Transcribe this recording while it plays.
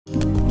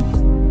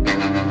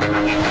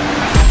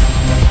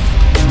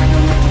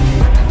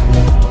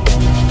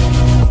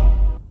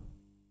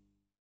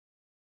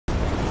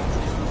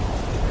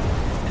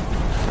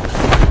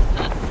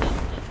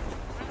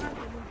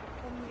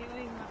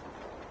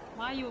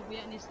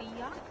biya ni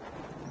siya.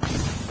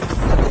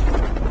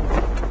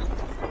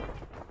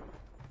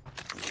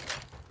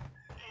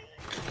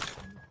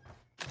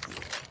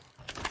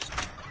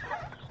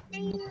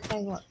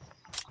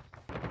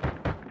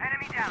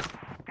 Enemy down.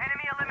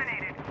 Enemy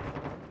eliminated.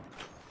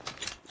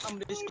 Ang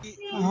deski.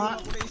 Aha.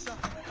 Ako na isa.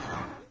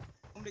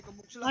 Ang di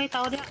kabuk sila. Ay,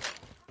 tao dia.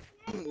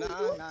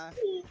 Na.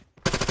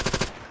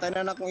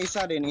 Tayo na kung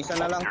isa din. Isa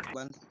na lang.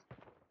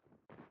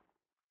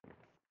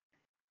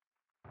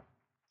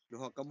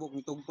 Duha kabuk.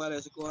 Nitog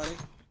pala si Kuwari.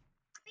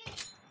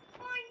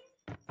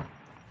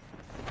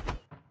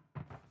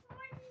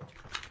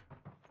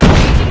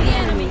 The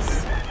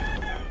enemies.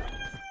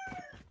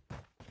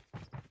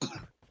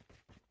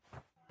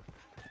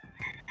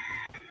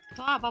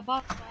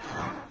 Babaw.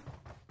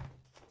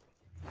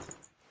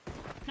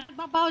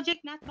 Babaw,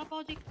 Jake.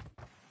 Babaw, Jake.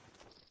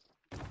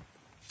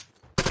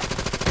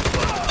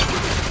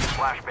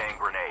 Flashbang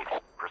grenade.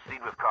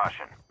 Proceed with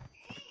caution.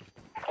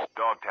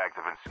 Dog tags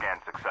have been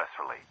scanned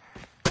successfully.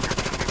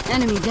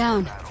 Enemy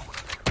down.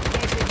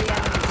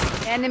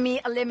 Enemy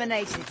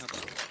eliminated.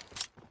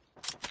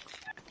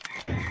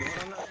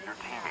 Your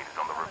teammate is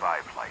on the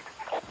revive flight.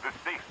 The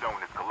safe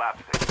zone is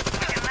collapsing.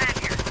 Get land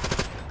here.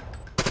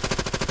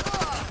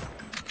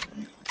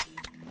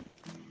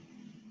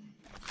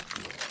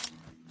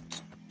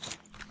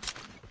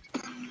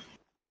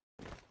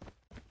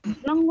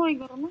 Langgoy,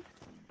 garo na.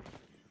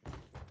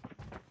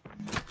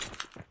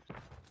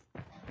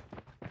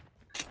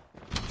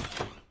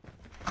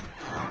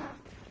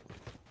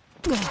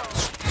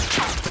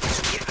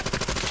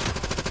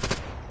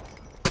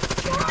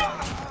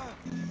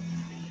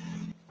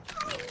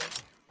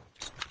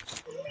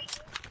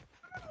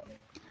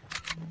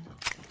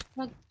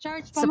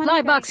 Nag-charge pa man.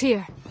 Supply box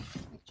here.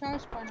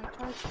 Nag-charge pa.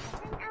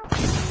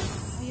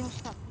 Ayaw,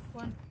 stop.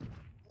 One.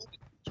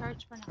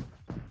 Charge pa na.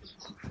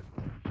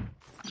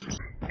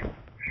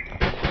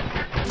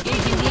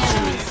 Engaging the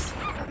enemies.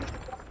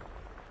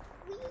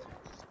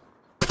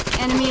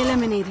 Enemy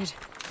eliminated.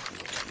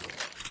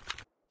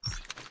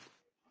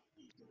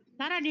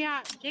 Tara dia,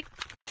 Jake.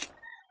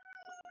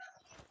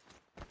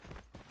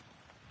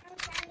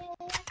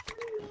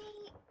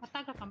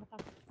 Mataga ka.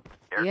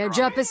 The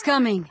airdrop is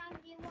coming.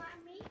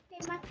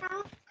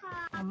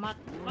 Amat.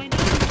 Oy,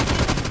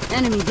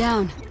 Enemy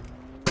down.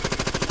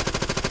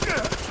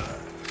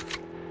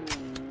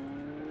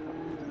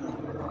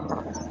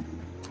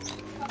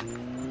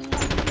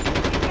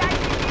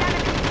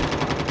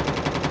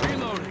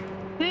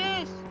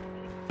 yes.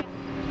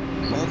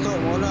 Moto,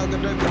 wala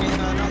agad na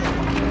pininanak.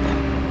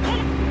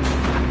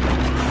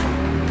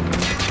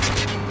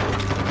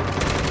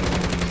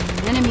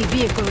 Enemy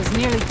vehicle is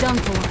nearly done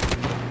for.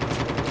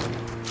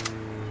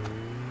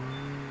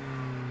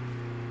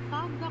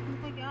 Tagak mo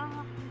kay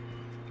ahak.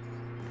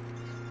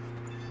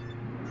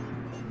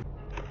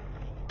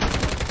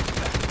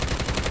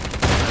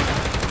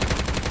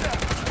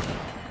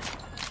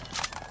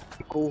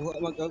 Kuha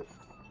mag...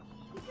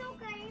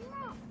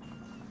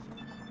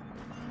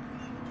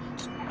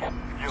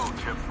 Fuel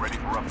chip ready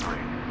for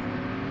upgrade.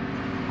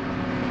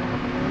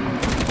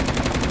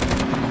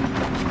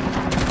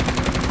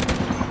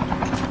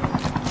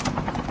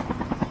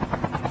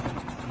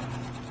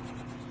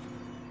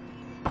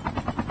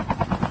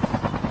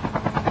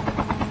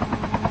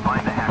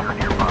 Find the hacker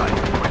nearby.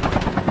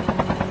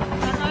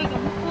 Taray ka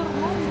mo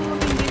mo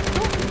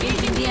dito.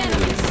 Engaging the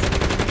enemies.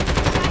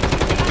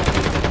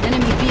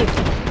 Enemy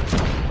vehicle.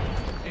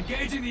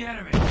 Engaging the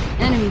enemy.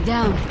 Enemy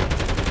down.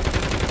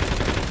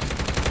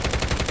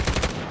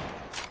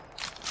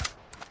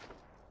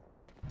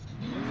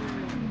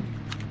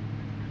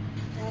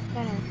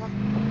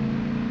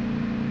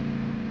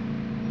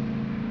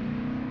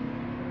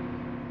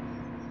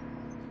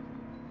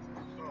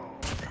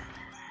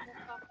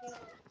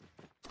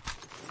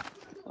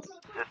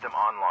 System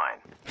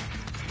online.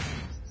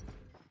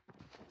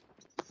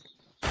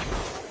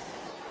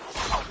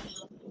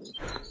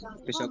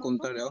 Pisa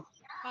kontra daw.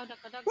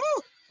 Kadag.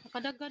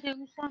 Nakadagan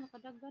yung isa,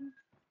 nakadagan.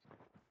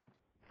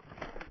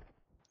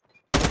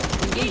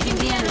 Engaging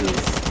the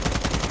enemies.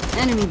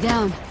 Enemy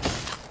down.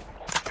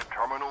 The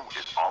terminal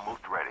is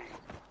almost ready.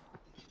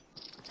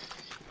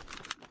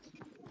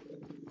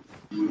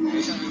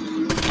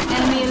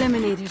 Enemy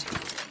eliminated.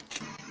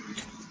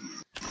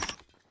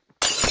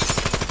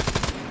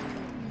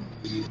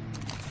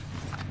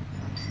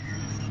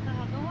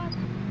 Nakagawas.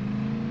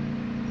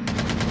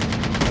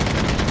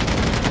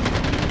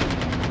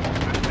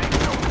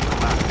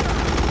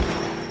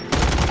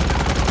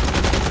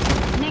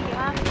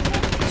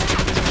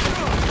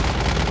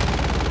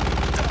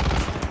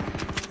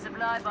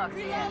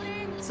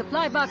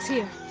 Supply box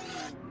here.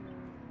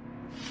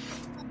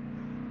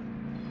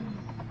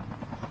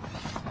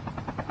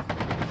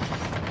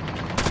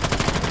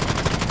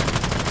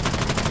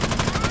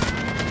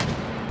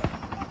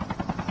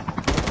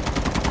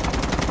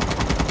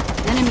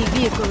 Enemy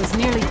vehicle is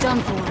nearly done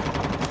for.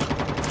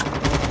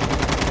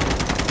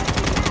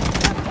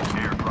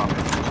 Airdrop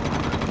is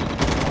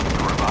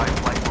the revived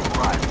flight will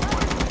arrive.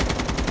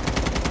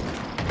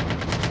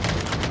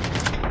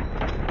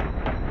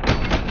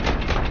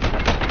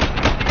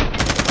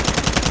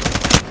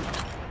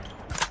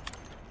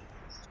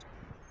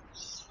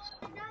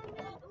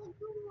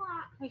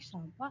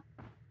 Apa?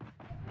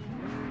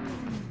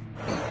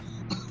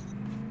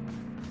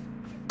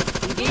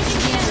 Engaging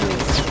the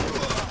enemies.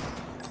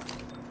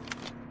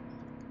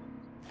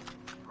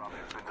 Drop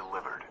has been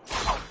delivered.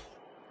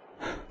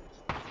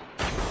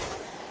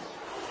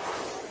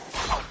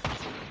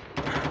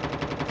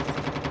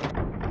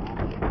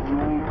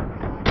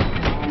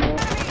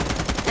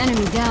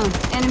 Enemy down.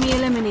 Enemy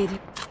eliminated.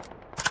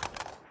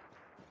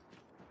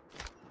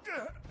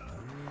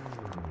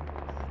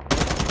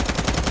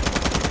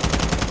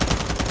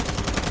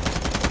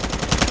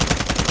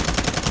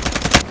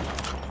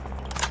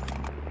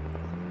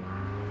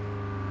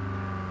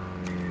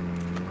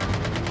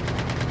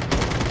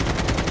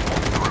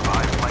 The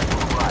revived flight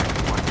will arrive in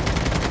 1 minute.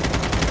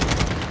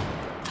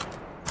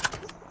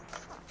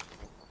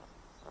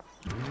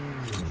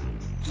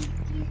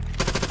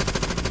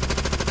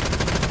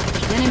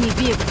 Enemy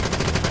vehicle.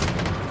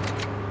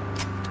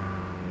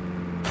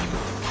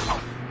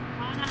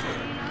 Mana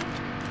hilang?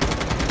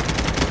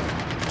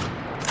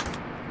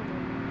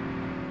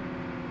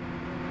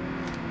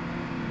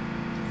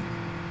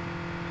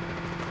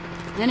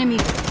 Enemy.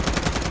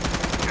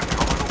 Chip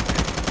terminal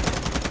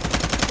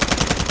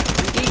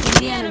Engaging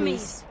the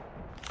enemies.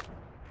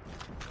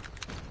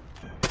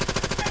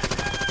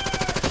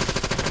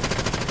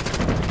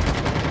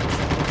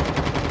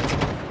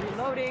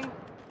 Reloading.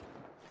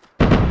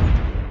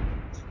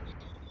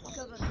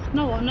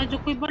 Nawa na dyan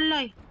ko'y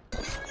balay.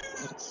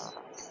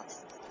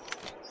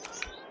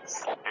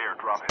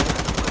 airdrop has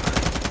been delivered.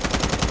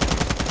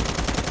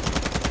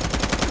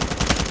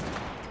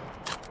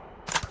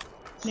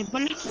 May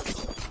balay.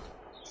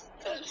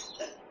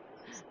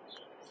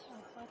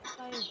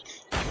 Patay.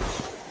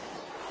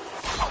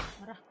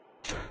 Mara.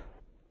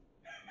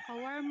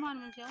 Kawarman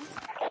man siya.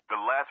 The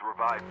last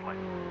revived flight.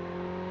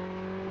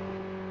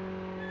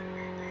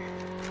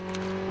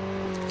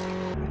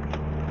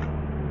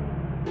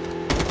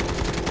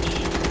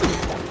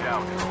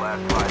 Down to the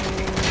last 5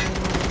 teams.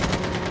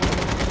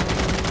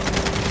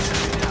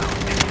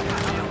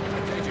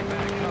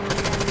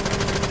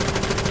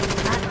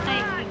 Atay,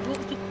 igo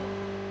dyan ko.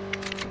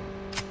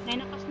 Nay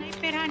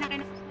naka-sniper ha, nakay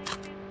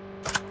naka-sniper.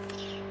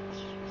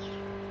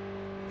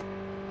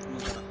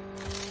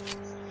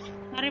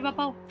 Nari ba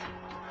pa?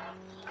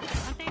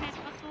 Antay na,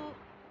 ato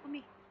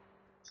kami.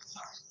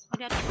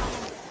 Ada ato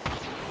kanan.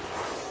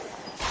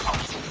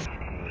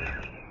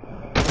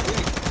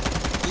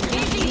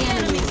 Engaging the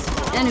enemies.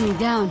 Enemy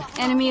down.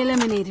 Enemy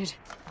eliminated.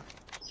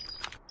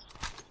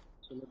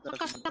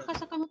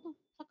 Saka mo to.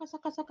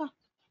 Saka.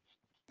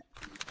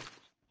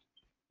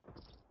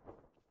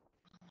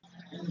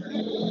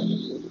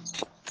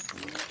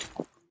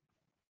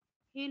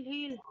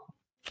 Heal.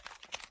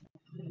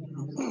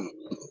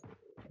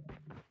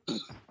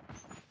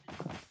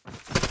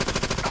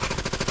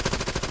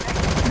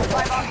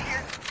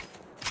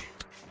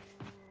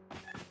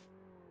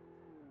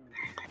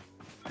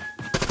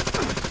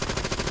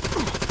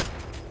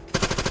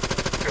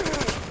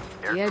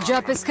 The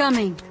airdrop is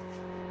coming.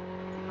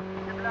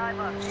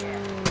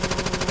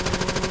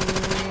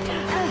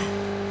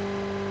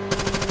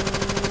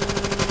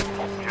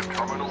 Chip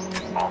terminal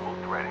is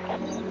almost ready.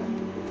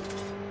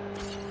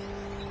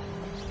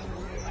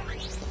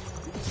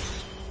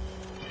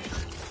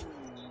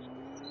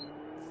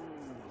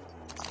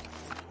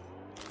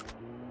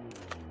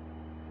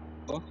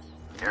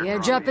 The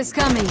airdrop is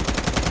coming.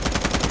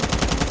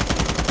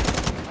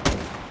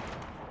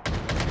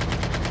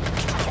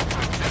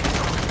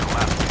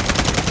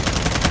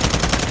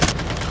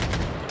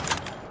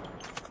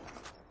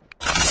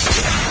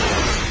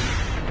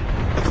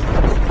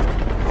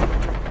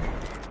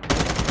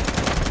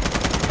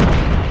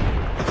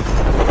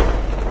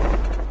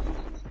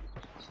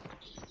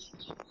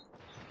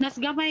 Nas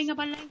gamay nga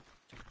balay.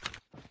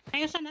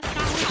 Ayo sa nas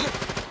kahoy.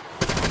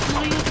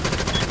 Ano yun?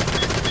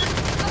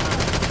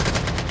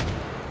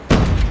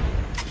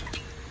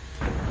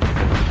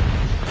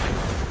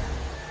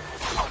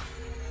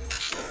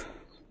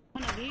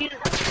 Ano heal?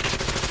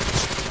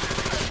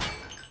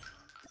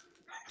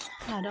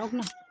 Daog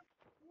na.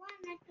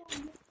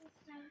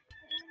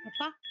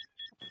 Apa?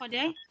 Apa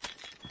dia?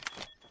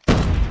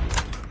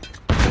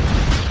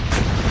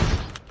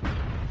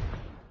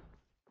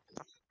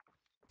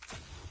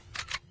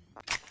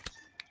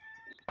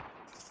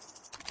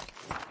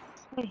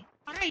 Uy,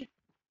 aray!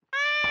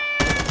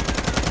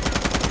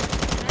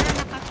 Nara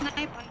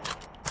naka-snipe ay.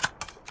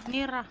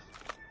 Mira.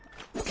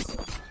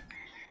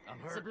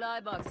 Supply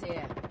box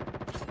here.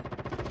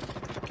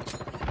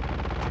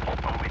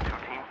 Only 2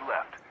 teams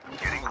left.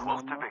 Getting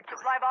close to victory.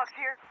 Supply box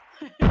here.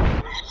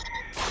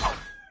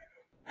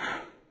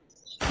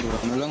 Dua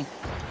na lang.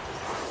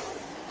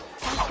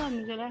 Saan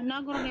mo sila?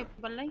 Naguro nga yung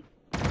balay.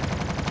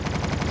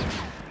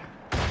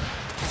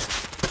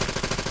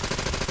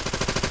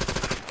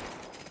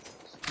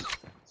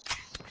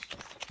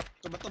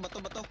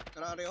 Bato.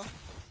 Karari oh.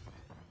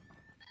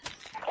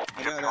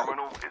 Chip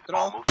terminal is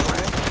Tro. almost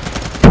ready.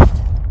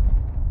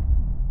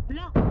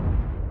 Wala.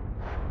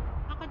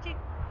 Naka-check.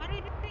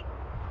 Aray.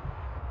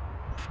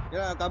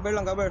 Yeah, cover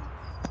lang, cover.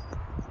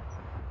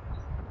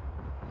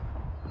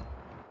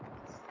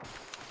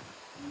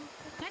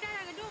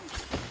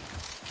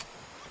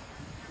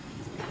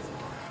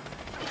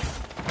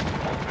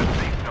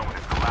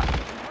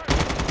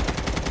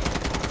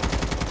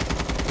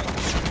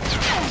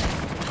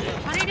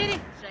 Diri.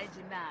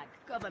 Changing mag.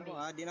 Cover me.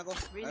 Di na ko.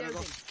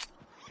 Reloading.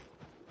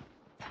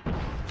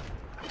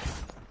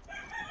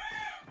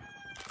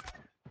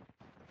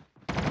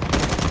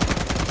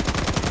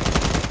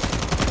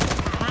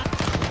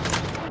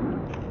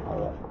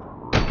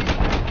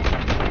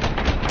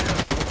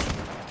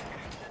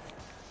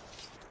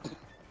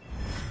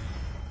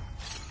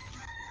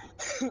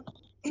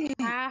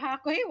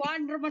 Ako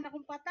wonder man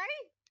akong patay.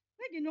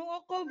 Ay,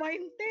 ginoo ko,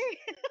 20.